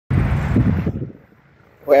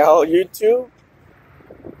Well, YouTube,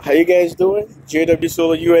 how you guys doing?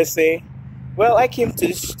 JW USA. Well, I came to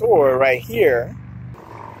this store right here,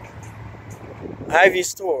 Hy-Vee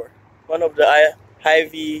store, one of the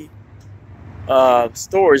Hy-Vee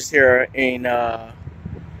stores here in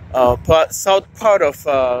south part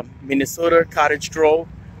of Minnesota, Cottage Grove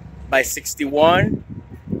by 61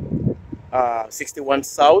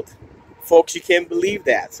 South. Folks, you can't believe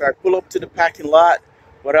that. So I pull up to the parking lot.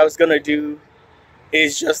 What I was gonna do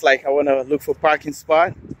is just like I want to look for parking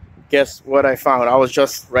spot. Guess what I found? I was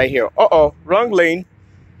just right here. Uh-oh, wrong lane.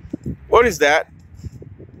 What is that?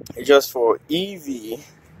 It's just for EV,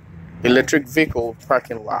 electric vehicle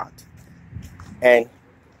parking lot. And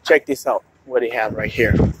check this out, what they have right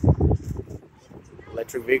here.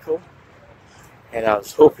 Electric vehicle. And I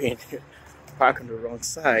was hoping to park on the wrong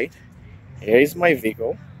side. Here is my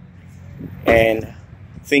vehicle. And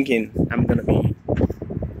thinking I'm gonna be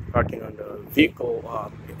parking on the vehicle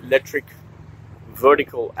electric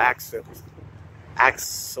vertical axle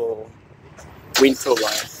wind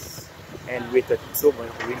turbine, and with the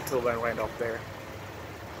wind turbine right up there.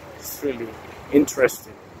 It's really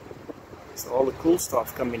interesting. So all the cool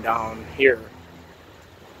stuff coming down here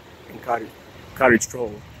in Cottage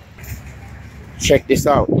Grove. Check this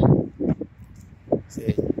out.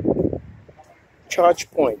 See,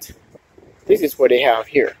 charge point. This is what they have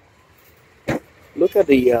here. Look at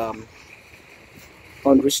the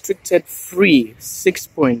unrestricted free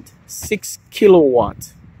 6.6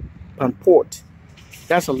 kilowatt on port.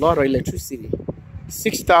 That's a lot of electricity.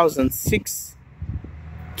 6,006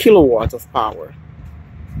 kilowatts of power.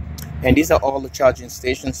 And these are all the charging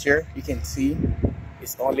stations here. You can see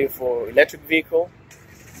it's only for electric vehicle.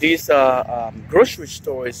 This grocery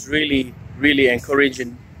store is really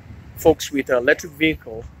encouraging folks with an electric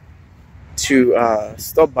vehicle to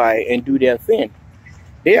stop by and do their thing.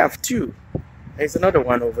 They have two. There's another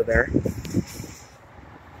one over there.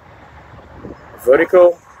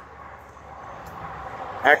 Vertical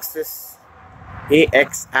axis,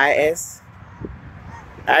 AXIS,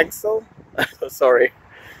 axle. Sorry,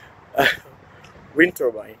 wind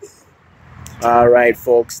turbine. All right,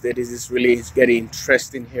 folks, this is really getting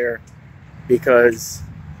interesting here because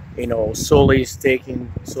you know solar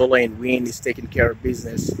and wind is taking care of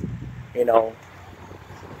business. You know,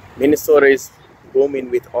 Minnesota is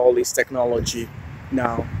booming with all this technology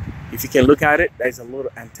now. If you can look at it, there's a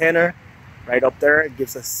little antenna right up there. It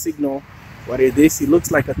gives a signal. What is this? It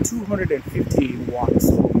looks like a 250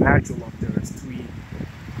 watts module up there. It's 3,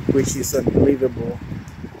 which is unbelievable.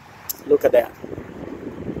 Look at that.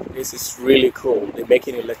 This is really cool. They're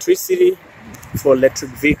making electricity for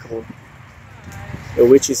electric vehicle,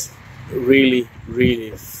 which is really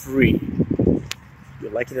free. You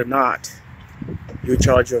like it or not, you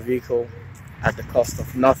charge your vehicle at the cost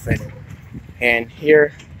of nothing. And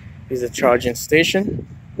here is a charging station,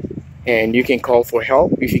 and you can call for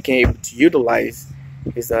help if you can't able to utilize.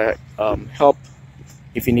 Is a help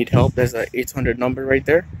if you need help. There's a 800 number right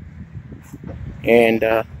there. And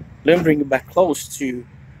let me bring you back close to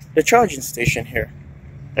the charging station here.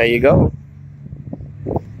 There you go.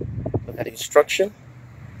 Look at the instruction.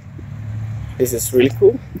 This is really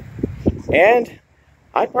cool. And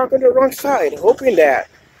I parked on the wrong side, hoping that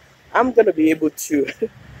I'm gonna be able to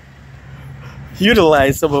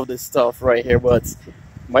utilize some of this stuff right here, but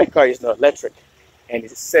my car is not electric, and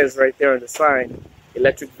it says right there on the sign,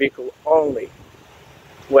 electric vehicle only.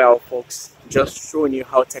 Well, folks, just showing you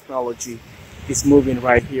how technology is moving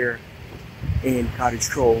right here in Cottage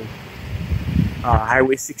Grove,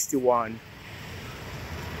 Highway 61,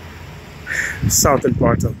 southern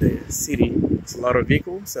part of the city. It's a lot of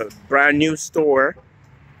vehicles. A brand new store,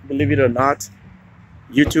 believe it or not.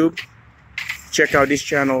 YouTube, check out this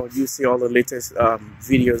channel. You see all the latest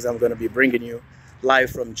videos I'm going to be bringing you live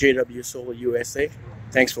from JW USA.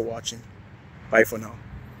 Thanks for watching. Bye for now.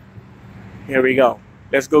 Here we go.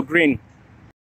 Let's go green.